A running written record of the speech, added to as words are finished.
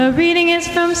The reading is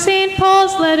from St.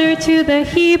 Paul's letter to the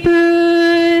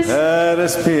Hebrews. Let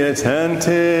us be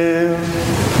attentive.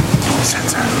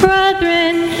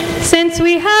 Brethren, since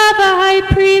we have a high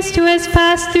priest who has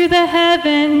passed through the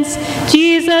heavens,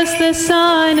 Jesus the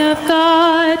Son of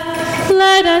God,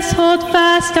 let us hold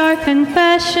fast our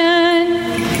confession.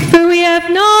 For we have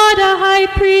not a high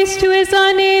priest who is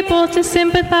unable to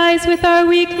sympathize with our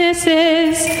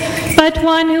weaknesses, but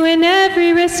one who in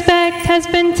every respect has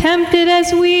been tempted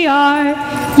as we are,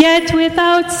 yet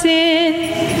without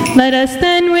sin. Let us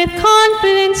then with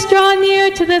confidence draw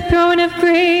near to the throne of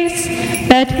grace,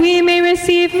 that we may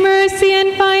receive mercy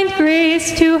and find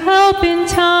grace to help in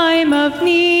time of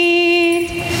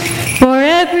need. For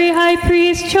every high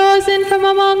priest chosen from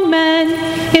among men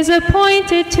is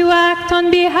appointed to act on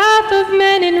behalf of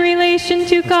men in relation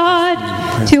to God,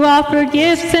 to offer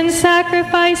gifts and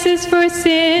sacrifices for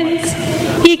sins.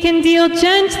 He can deal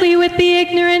gently with the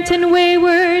ignorant and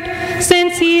wayward,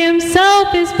 since he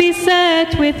himself is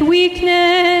beset with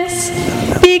weakness.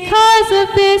 Because of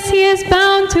this, he is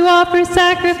bound to offer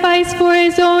sacrifice for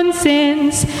his own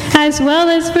sins, as well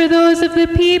as for those of the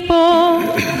people.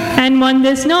 And one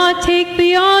does not take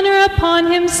the honor upon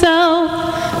himself,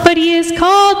 but he is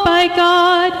called by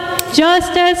God,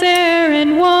 just as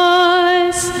Aaron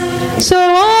was. So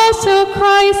also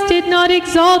Christ did not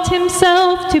exalt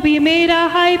himself to be made a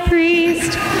high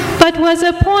priest, but was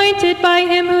appointed by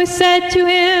him who said to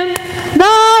him,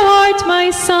 "Thou art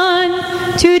my son,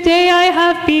 today I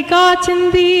have begotten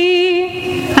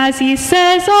thee." As he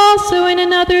says also in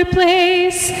another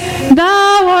place,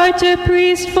 "Thou art a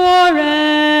priest forever,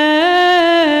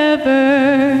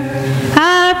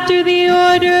 after the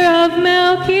order of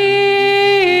Melchizedek."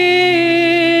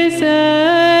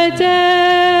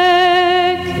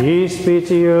 Peace be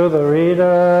to you, the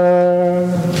reader.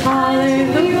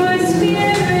 Hallelujah,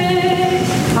 Spirit.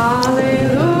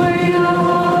 Hallelujah.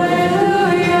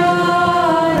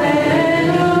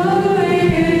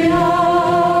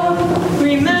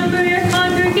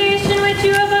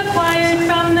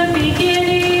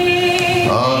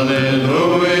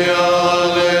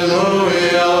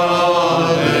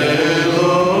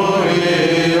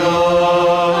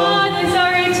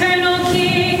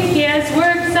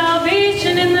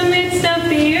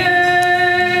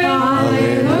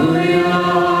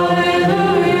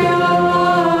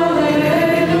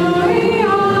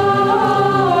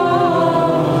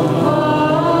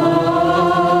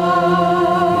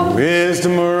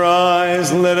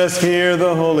 Hear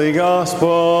the Holy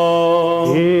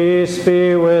Gospel. Peace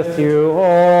be with you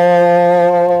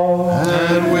all.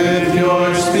 And with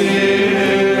your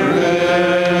spirit.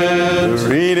 The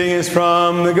reading is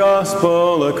from the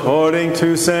Gospel according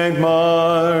to St.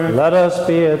 Mark. Let us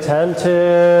be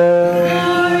attentive.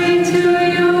 Glory to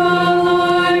you, O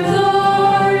Lord,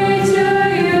 glory to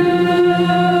you.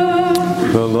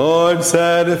 The Lord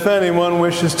said, "If anyone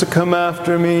wishes to come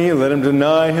after me, let him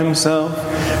deny himself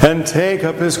and take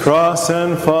up his cross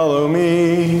and follow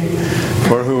me.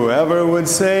 For whoever would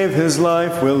save his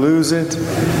life will lose it,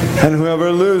 and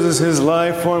whoever loses his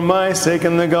life for my sake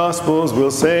and the gospel's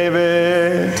will save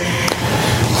it.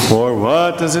 For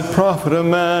what does it profit a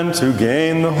man to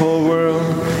gain the whole world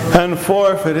and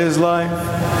forfeit his life?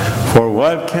 For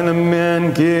what can a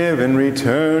man give in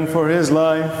return for his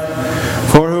life?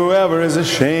 For whoever is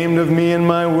ashamed of me and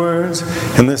my words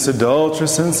in this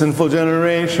adulterous and sinful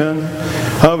generation,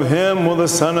 of him will the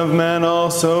Son of Man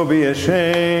also be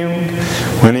ashamed,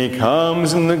 when he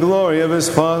comes in the glory of his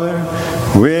Father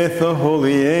with the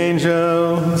holy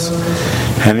angels."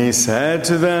 And he said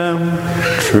to them,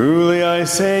 "Truly I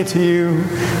say to you,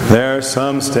 there are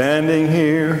some standing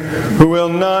here who will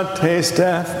not taste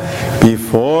death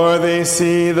before they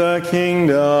see the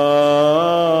kingdom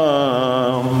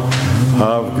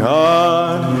of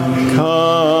God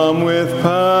come with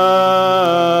power."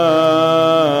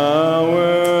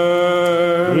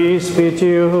 Peace be to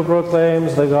you who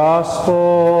proclaims the gospel.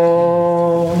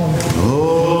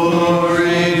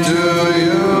 Glory to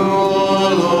you, O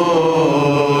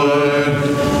Lord.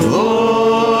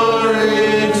 Glory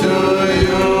to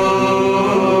you.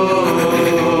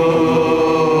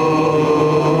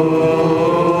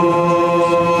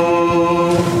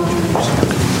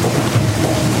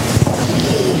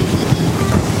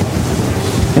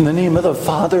 In the name of the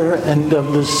Father, and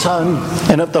of the Son,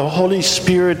 and of the Holy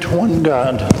Spirit, one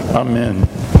God. Amen.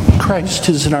 Christ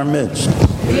is in our midst.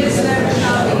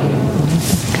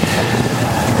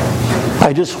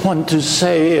 I just want to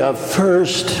say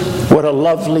first, what a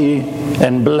lovely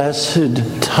and blessed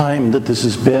time that this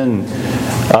has been,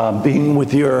 being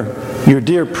with your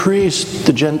dear priest,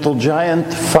 the gentle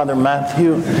giant, Father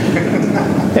Matthew,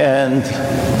 and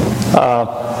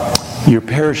your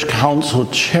parish council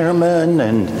chairman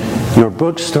and your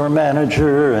bookstore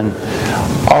manager and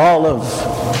all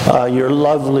of your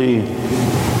lovely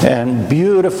and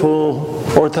beautiful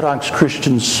Orthodox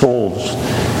Christian souls.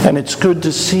 And it's good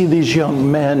to see these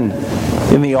young men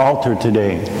in the altar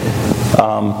today.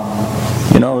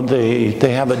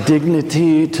 They have a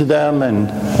dignity to them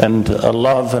and a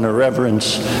love and a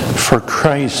reverence for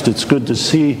Christ. It's good to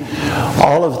see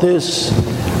all of this.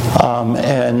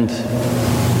 And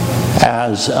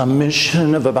as a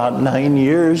mission of about 9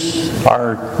 years,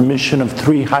 our mission of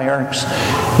 3 hierarchs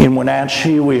in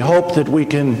Wenatchee, we hope that we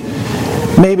can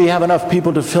maybe have enough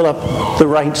people to fill up the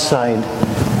right side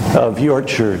of your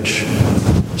church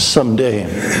someday.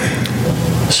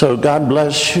 So God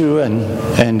bless you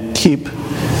and keep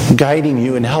guiding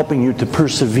you and helping you to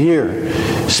persevere.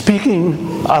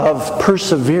 Speaking of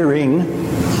persevering,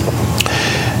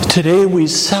 today we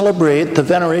celebrate the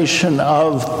veneration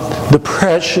of the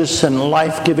precious and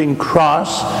life-giving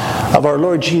cross of our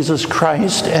Lord Jesus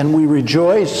Christ, and we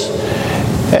rejoice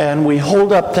and we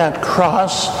hold up that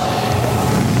cross,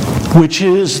 which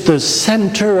is the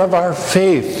center of our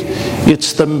faith.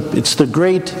 It's the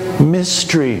great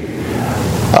mystery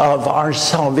of our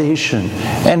salvation.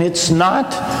 And it's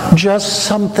not just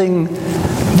something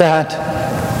that,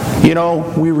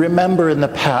 we remember in the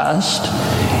past.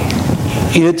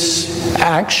 It's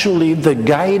actually the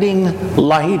guiding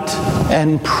light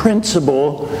and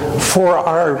principle for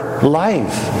our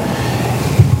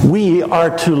life. We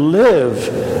are to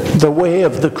live the way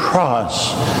of the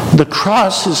cross. The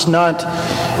cross is not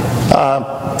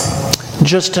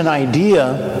just an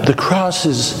idea. The cross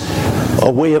is a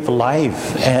way of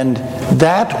life, and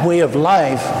that way of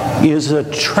life is a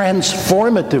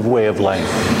transformative way of life.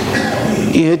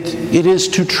 It is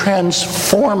to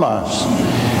transform us,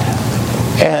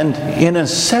 and in a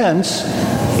sense,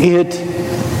 it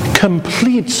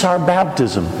completes our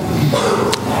baptism,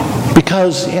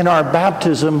 because in our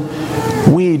baptism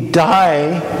we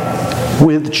die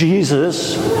with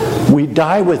Jesus, we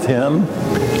die with Him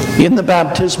in the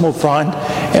baptismal font,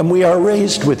 and we are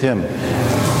raised with Him.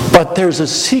 But there's a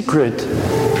secret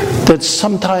that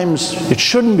sometimes it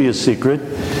shouldn't be a secret,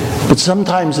 but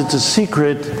sometimes it's a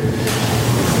secret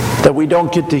that we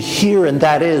don't get to hear, and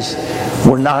that is,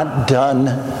 we're not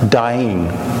done dying.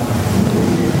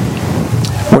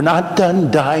 We're not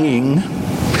done dying,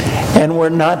 and we're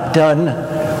not done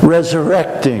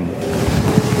resurrecting.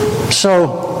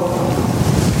 So,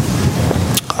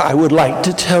 I would like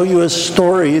to tell you a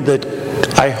story that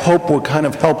I hope will kind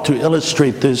of help to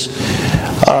illustrate this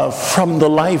from the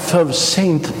life of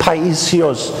Saint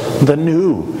Paisios the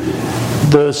New.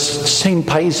 The Saint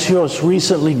Paisios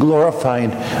recently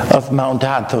glorified of Mount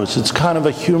Athos. It's kind of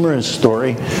a humorous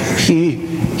story.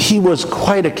 He was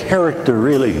quite a character,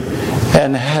 really,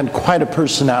 and had quite a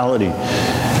personality.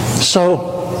 So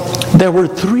there were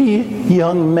 3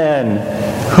 young men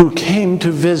who came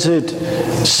to visit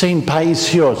Saint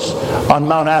Paisios on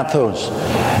Mount Athos.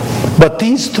 But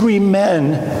these 3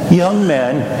 men, young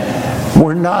men,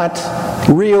 were not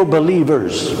real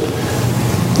believers.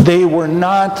 They were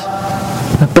not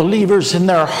believers in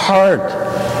their heart.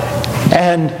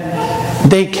 And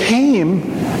they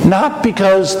came not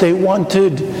because they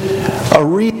wanted a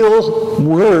real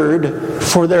word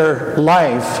for their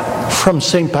life from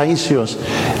St. Paisios.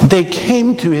 They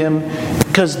came to him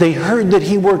because they heard that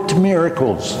he worked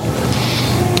miracles.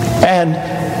 And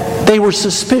they were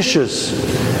suspicious.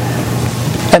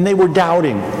 And they were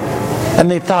doubting. And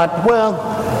they thought, well,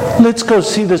 let's go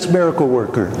see this miracle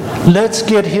worker. Let's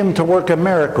get him to work a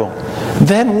miracle.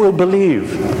 Then we'll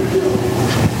believe.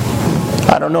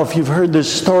 I don't know if you've heard this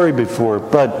story before,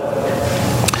 but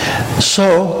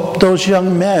so those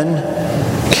young men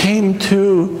came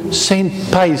to St.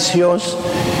 Paisios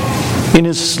in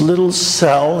his little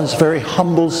cell, his very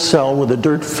humble cell with a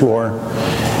dirt floor.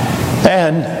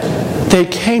 And they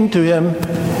came to him,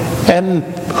 and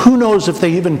who knows if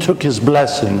they even took his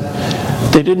blessing.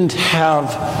 They didn't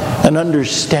have an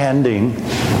understanding,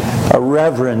 a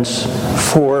reverence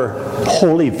for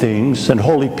holy things and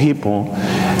holy people.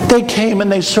 They came and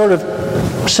they sort of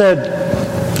said,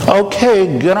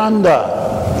 okay,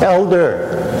 Granda, elder,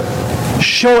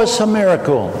 show us a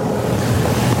miracle.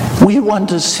 We want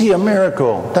to see a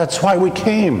miracle. That's why we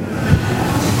came.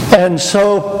 And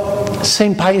so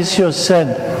St. Paisios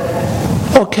said,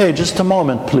 okay, just a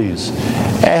moment, please.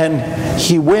 And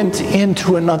he went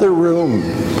into another room,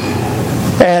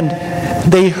 and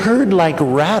they heard like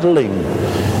rattling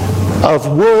of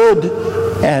wood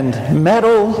and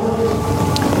metal.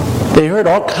 They heard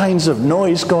all kinds of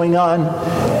noise going on,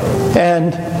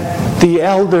 and the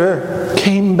elder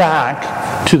came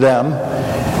back to them,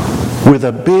 with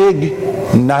a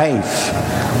big knife,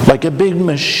 like a big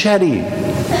machete.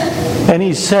 And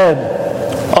he said,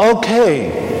 "Okay,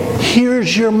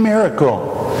 here's your miracle.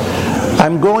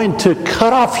 I'm going to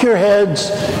cut off your heads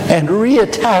and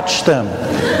reattach them."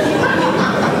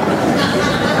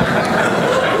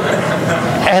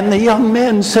 And the young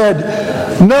men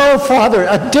said, "No, Father,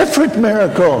 a different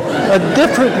miracle, a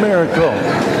different miracle."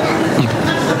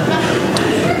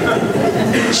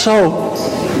 So,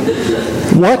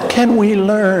 what can we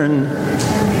learn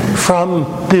from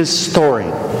this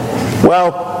story?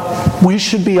 Well, we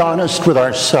should be honest with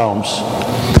ourselves.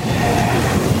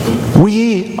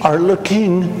 We are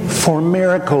looking for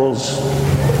miracles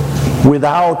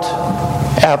without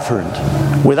effort,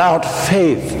 without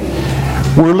faith.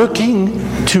 We're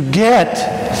looking to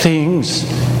get things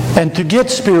and to get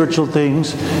spiritual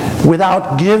things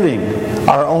without giving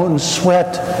our own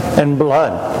sweat and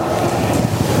blood.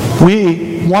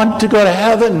 We want to go to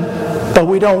heaven, but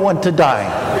we don't want to die.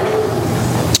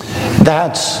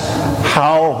 That's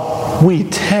how we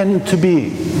tend to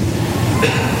be.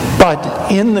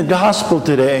 But in the gospel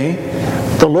today,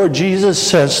 the Lord Jesus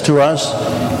says to us,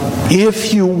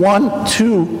 if you want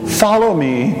to follow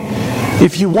me,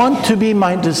 if you want to be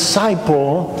my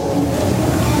disciple,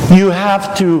 you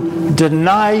have to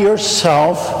deny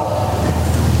yourself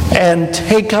and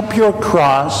take up your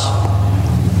cross,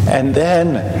 and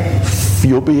then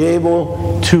you'll be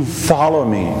able to follow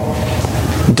me.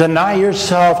 Deny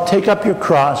yourself, take up your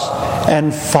cross,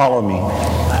 and follow me.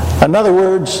 In other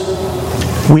words,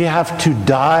 we have to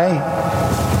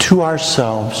die to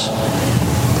ourselves.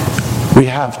 We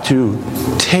have to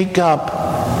take up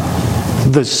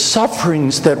the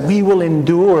sufferings that we will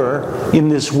endure in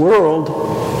this world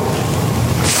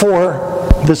for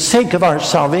the sake of our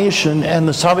salvation and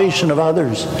the salvation of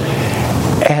others.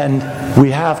 And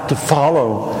we have to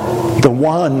follow the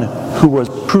one who was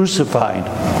crucified.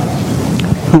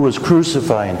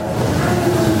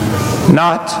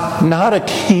 Not a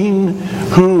king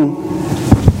who,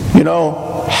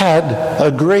 had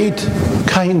a great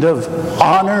kind of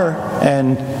honor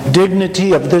and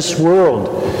dignity of this world,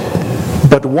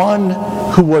 but one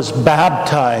who was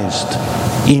baptized,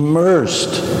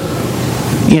 immersed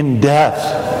in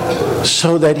death,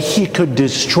 so that he could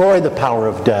destroy the power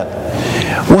of death.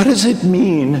 What does it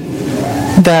mean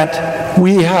that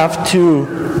we have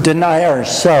to deny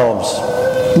ourselves?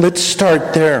 Let's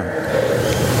start there.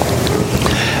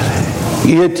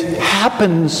 It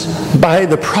happens by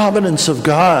the providence of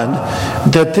God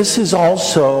that this is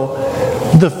also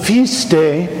the feast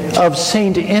day of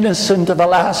Saint Innocent of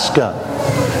Alaska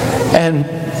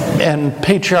and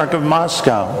Patriarch of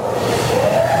Moscow.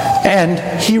 And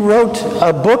he wrote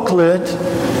a booklet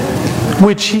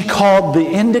which he called The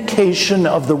Indication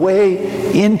of the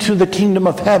Way into the Kingdom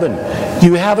of Heaven.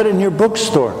 You have it in your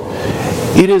bookstore.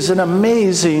 It is an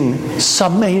amazing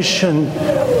summation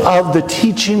of the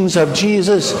teachings of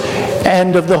Jesus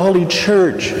and of the Holy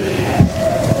Church.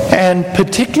 And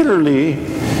particularly,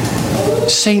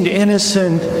 Saint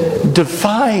Innocent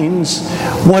defines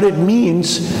what it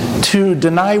means to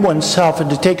deny oneself and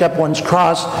to take up one's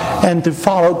cross and to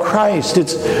follow Christ.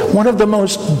 It's one of the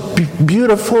most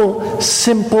beautiful,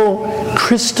 simple,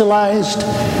 crystallized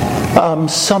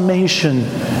summation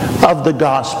of the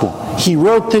gospel. He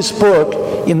wrote this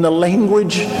book in the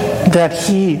language that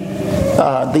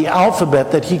the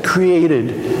alphabet that he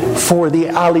created for the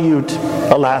Aleut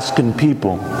Alaskan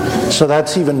people. So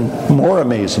that's even more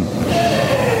amazing.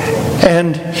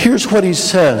 And here's what he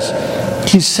says.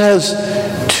 He says,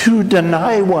 to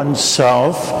deny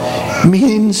oneself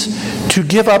means to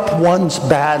give up one's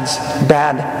bad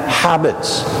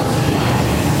habits,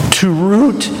 to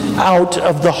root out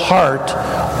of the heart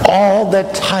all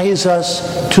that ties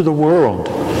us to the world,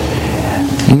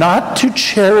 not to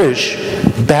cherish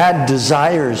bad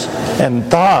desires and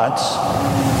thoughts.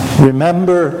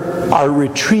 Remember our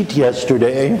retreat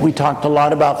yesterday, we talked a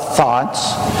lot about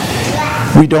thoughts.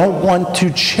 We don't want to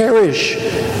cherish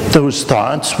those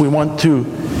thoughts. We want to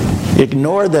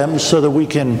ignore them so that we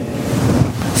can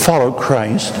follow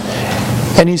Christ.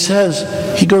 And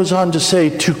he goes on to say,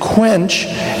 to quench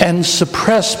and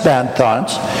suppress bad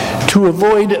thoughts, to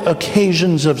avoid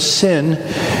occasions of sin,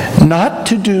 not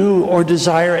to do or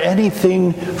desire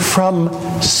anything from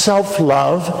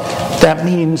self-love. That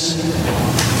means,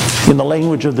 in the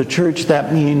language of the church,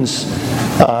 that means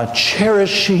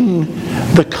cherishing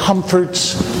the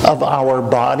comforts of our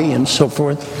body and so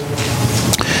forth.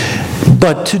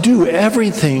 But to do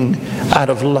everything out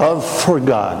of love for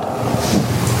God.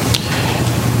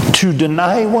 To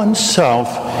deny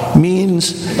oneself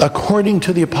means, according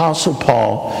to the Apostle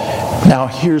Paul, now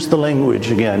here's the language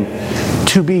again,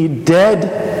 to be dead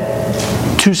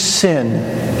to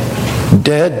sin,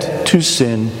 dead to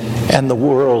sin and the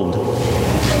world,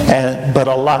 but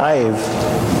alive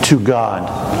to God.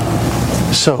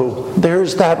 So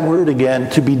there's that word again,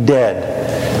 to be dead.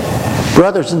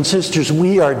 Brothers and sisters,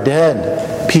 we are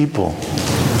dead people.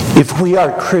 If we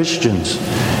are Christians,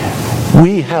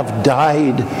 we have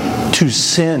died to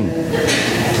sin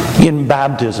in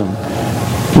baptism.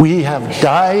 We have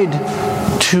died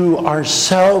to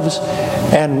ourselves,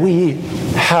 and we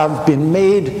have been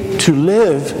made to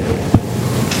live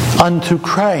unto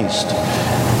Christ.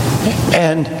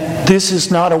 And this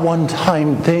is not a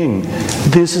one-time thing.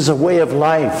 This is a way of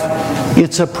life.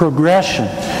 It's a progression.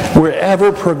 We're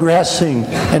ever progressing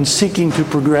and seeking to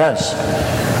progress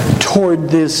toward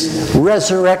this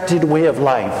resurrected way of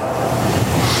life.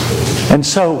 And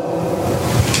so,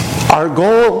 our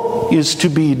goal is to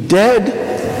be dead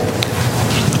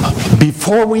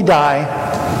before we die,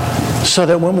 so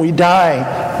that when we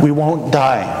die, we won't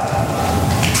die,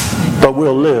 but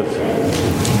we'll live.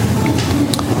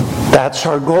 That's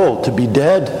our goal, to be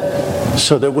dead,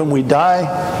 so that when we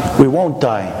die, we won't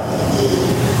die.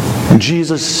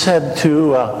 Jesus said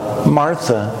to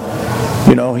Martha,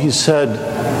 he said,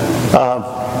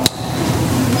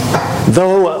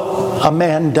 though a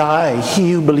man die,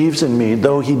 he who believes in me,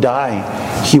 though he die,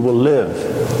 he will live.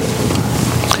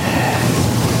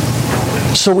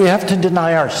 So we have to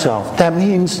deny ourselves. That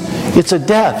means it's a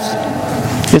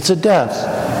death. It's a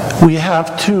death. We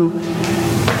have to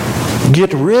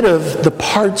get rid of the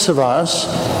parts of us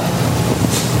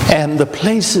and the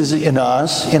places in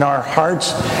us, in our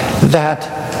hearts, that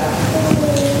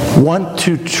want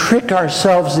to trick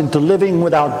ourselves into living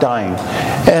without dying.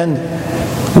 And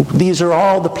these are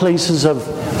all the places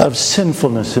of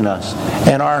sinfulness in us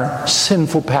and our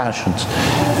sinful passions.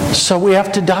 So we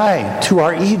have to die to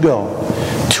our ego,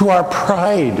 to our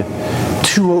pride,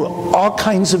 to all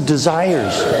kinds of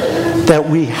desires that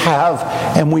we have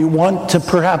and we want to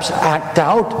perhaps act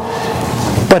out.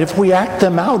 But if we act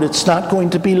them out, it's not going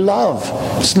to be love.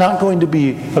 It's not going to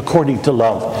be according to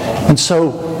love. And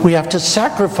so we have to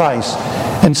sacrifice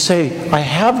and say, I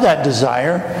have that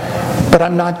desire, but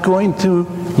I'm not going to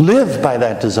live by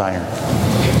that desire.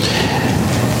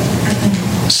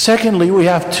 Secondly, we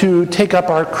have to take up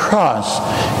our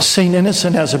cross. St.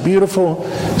 Innocent has a beautiful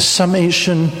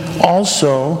summation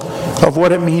also of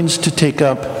what it means to take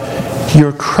up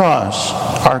your cross,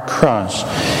 our cross.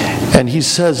 And he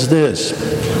says this: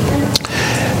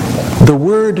 the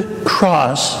word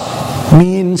cross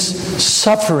means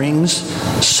sufferings,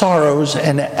 sorrows,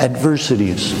 and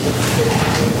adversities.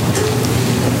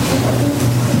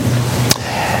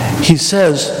 He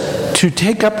says, to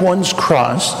take up one's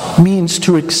cross means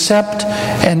to accept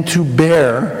and to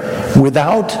bear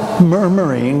without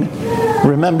murmuring.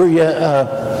 Remember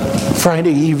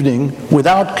Friday evening,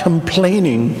 without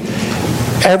complaining,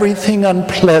 everything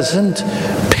unpleasant,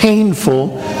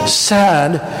 painful,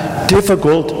 sad,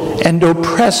 difficult, and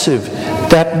oppressive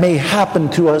that may happen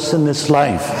to us in this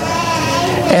life.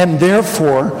 And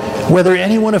therefore, whether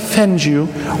anyone offends you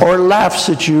or laughs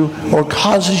at you or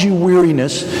causes you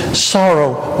weariness,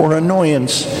 sorrow, or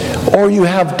annoyance, or you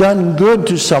have done good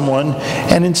to someone,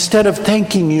 and instead of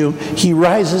thanking you, he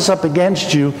rises up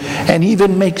against you and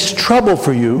even makes trouble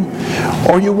for you,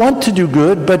 or you want to do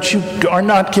good, but you are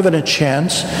not given a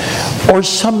chance, or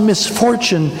some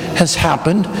misfortune has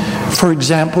happened. For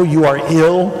example, you are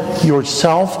ill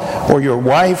yourself, or your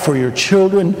wife, or your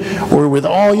children, or with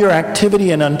all your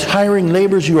activity and untiring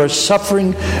labors you are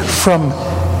suffering from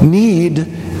need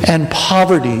and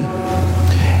poverty,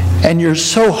 and you're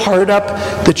so hard up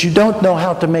that you don't know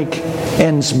how to make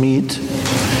ends meet,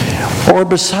 or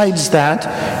besides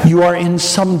that, you are in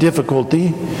some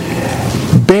difficulty,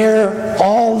 bear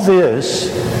all this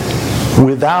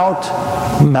without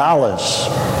malice,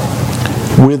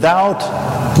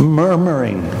 without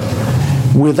murmuring,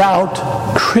 without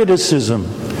criticism,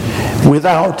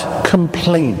 without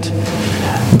complaint.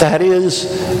 That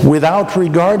is, without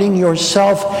regarding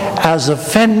yourself as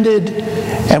offended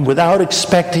and without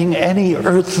expecting any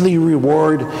earthly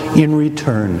reward in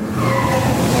return.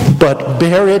 But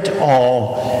bear it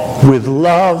all with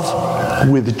love,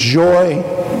 with joy,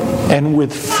 and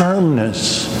with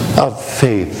firmness of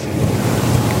faith.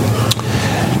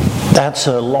 That's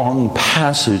a long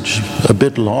passage, a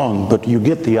bit long, but you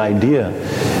get the idea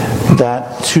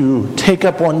that to take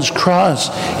up one's cross,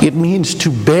 it means to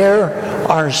bear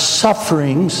our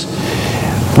sufferings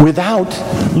without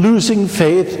losing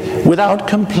faith, without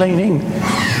complaining,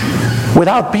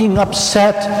 without being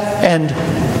upset and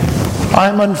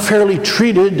I'm unfairly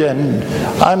treated and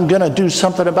I'm going to do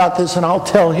something about this and I'll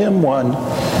tell him one.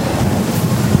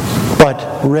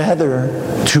 but rather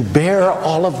to bear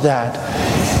all of that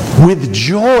with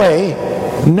joy,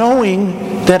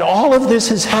 knowing that all of this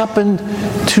has happened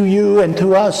to you and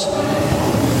to us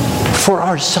for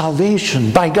our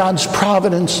salvation, by God's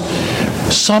providence,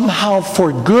 somehow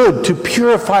for good, to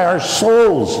purify our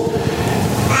souls,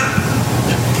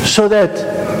 so that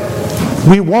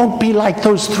we won't be like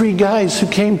those three guys who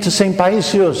came to St.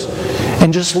 Paisios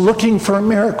and just looking for a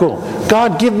miracle.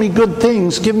 God, give me good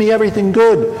things, give me everything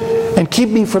good, and keep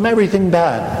me from everything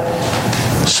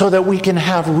bad, so that we can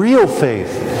have real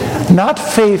faith, not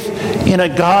faith in a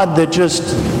God that just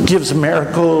gives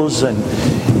miracles and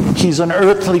He's an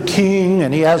earthly king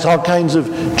and He has all kinds of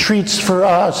treats for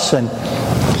us, and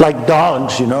like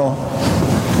dogs,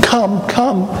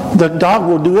 come, the dog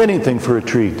will do anything for a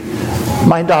treat.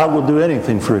 My dog will do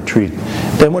anything for a treat.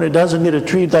 Then when it doesn't get a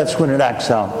treat, that's when it acts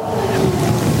out.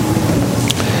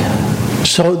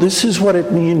 So this is what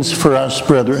it means for us,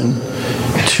 brethren,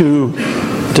 to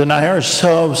deny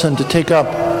ourselves and to take up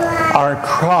our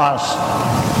cross,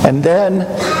 and then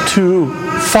to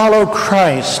follow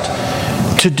Christ,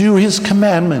 to do His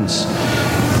commandments,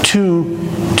 to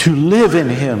live in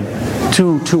Him,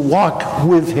 to walk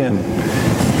with Him.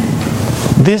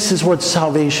 This is what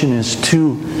salvation is,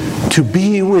 to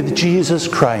be with Jesus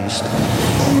Christ,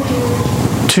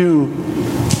 to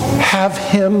have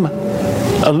Him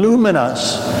illumine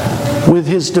us with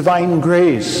His divine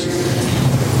grace,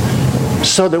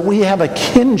 so that we have a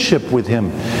kinship with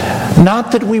Him.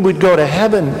 Not that we would go to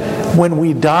heaven when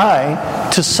we die,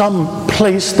 to some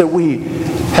place that we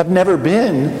have never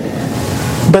been,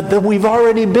 but that we've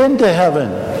already been to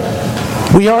heaven.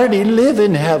 We already live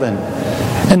in heaven.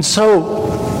 And so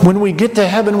when we get to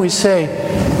heaven, we say,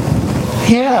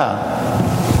 yeah,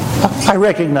 I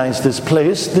recognize this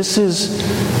place. This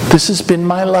has been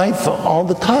my life all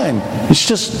the time. It's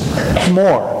just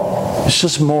more. It's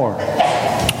just more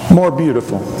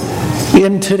beautiful.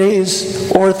 In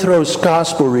today's Orthodox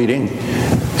Gospel reading,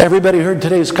 everybody heard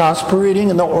today's Gospel reading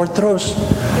in the Orthodox?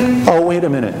 Oh, wait a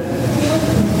minute.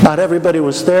 Not everybody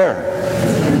was there.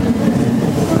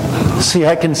 See,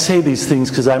 I can say these things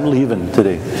because I'm leaving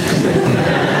today.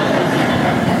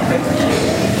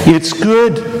 It's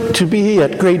good to be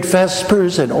at Great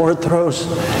Vespers and Orthros.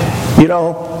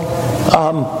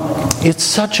 It's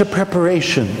such a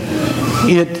preparation.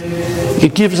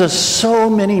 It gives us so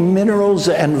many minerals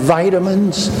and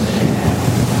vitamins.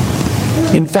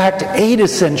 In fact, 8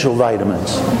 essential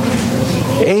vitamins.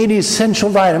 8 essential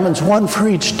vitamins, one for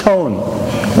each tone.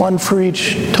 One for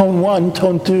each tone 1,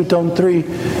 tone 2, tone 3,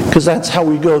 because that's how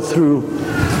we go through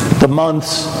the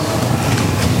months.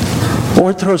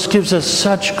 Orthros gives us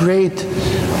such great,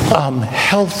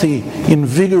 healthy,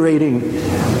 invigorating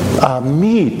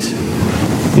meat.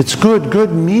 It's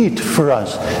good meat for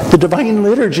us. The Divine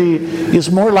Liturgy is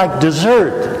more like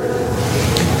dessert.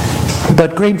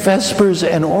 But Great Vespers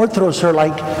and Orthros are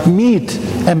like meat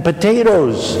and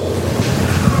potatoes,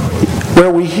 where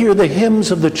we hear the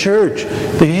hymns of the church,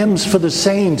 the hymns for the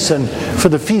saints and for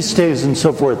the feast days and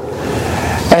so forth.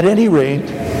 At any rate,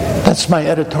 that's my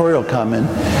editorial comment.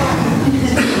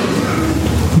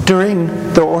 During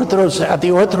at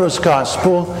the Orthodox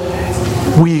Gospel,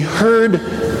 we heard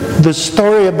the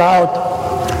story about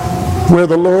where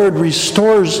the Lord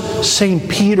restores St.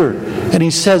 Peter, and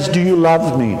He says, "Do you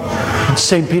love me?" And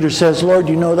St. Peter says, "Lord,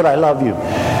 you know that I love you."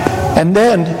 And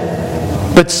then,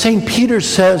 but St. Peter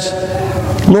says,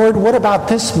 "Lord, what about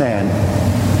this man?"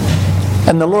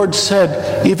 And the Lord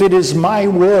said, "If it is my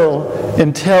will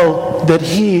until that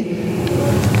he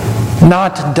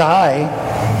not die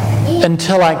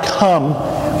until I come,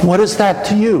 what is that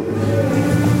to you?"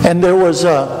 And there was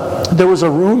a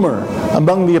rumor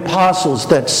among the apostles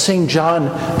that St. John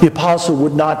the Apostle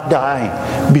would not die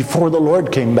before the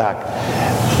Lord came back.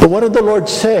 But what did the Lord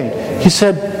say? He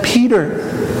said, "Peter,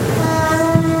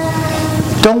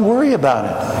 don't worry about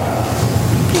it.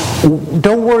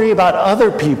 Don't worry about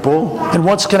other people and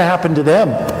what's going to happen to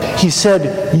them." He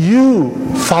said, "You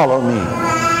follow me.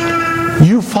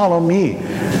 You follow me.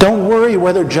 Don't worry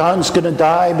whether John's going to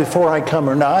die before I come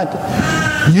or not.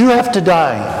 You have to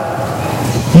die.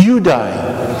 You die."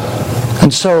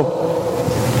 And so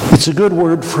it's a good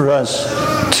word for us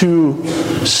to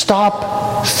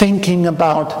stop thinking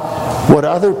about what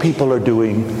other people are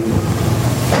doing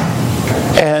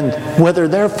and whether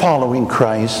they're following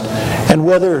Christ and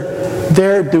whether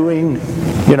they're doing,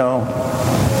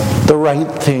 the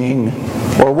right thing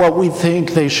or what we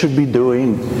think they should be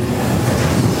doing.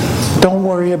 Don't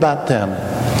worry about them.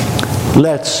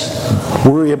 Let's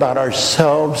worry about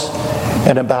ourselves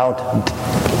and about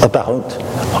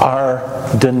our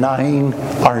denying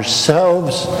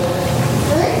ourselves,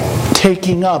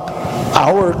 taking up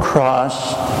our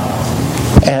cross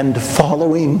and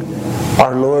following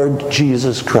our Lord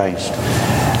Jesus Christ.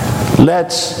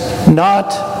 Let's not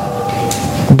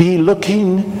be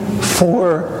looking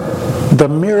for the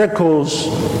miracles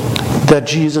that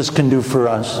Jesus can do for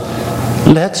us.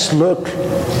 Let's look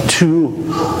to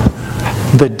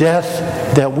the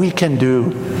death that we can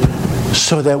do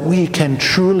so that we can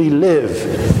truly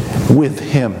live with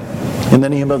Him. In the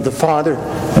name of the Father,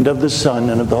 and of the Son,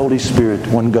 and of the Holy Spirit,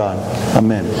 one God.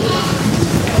 Amen.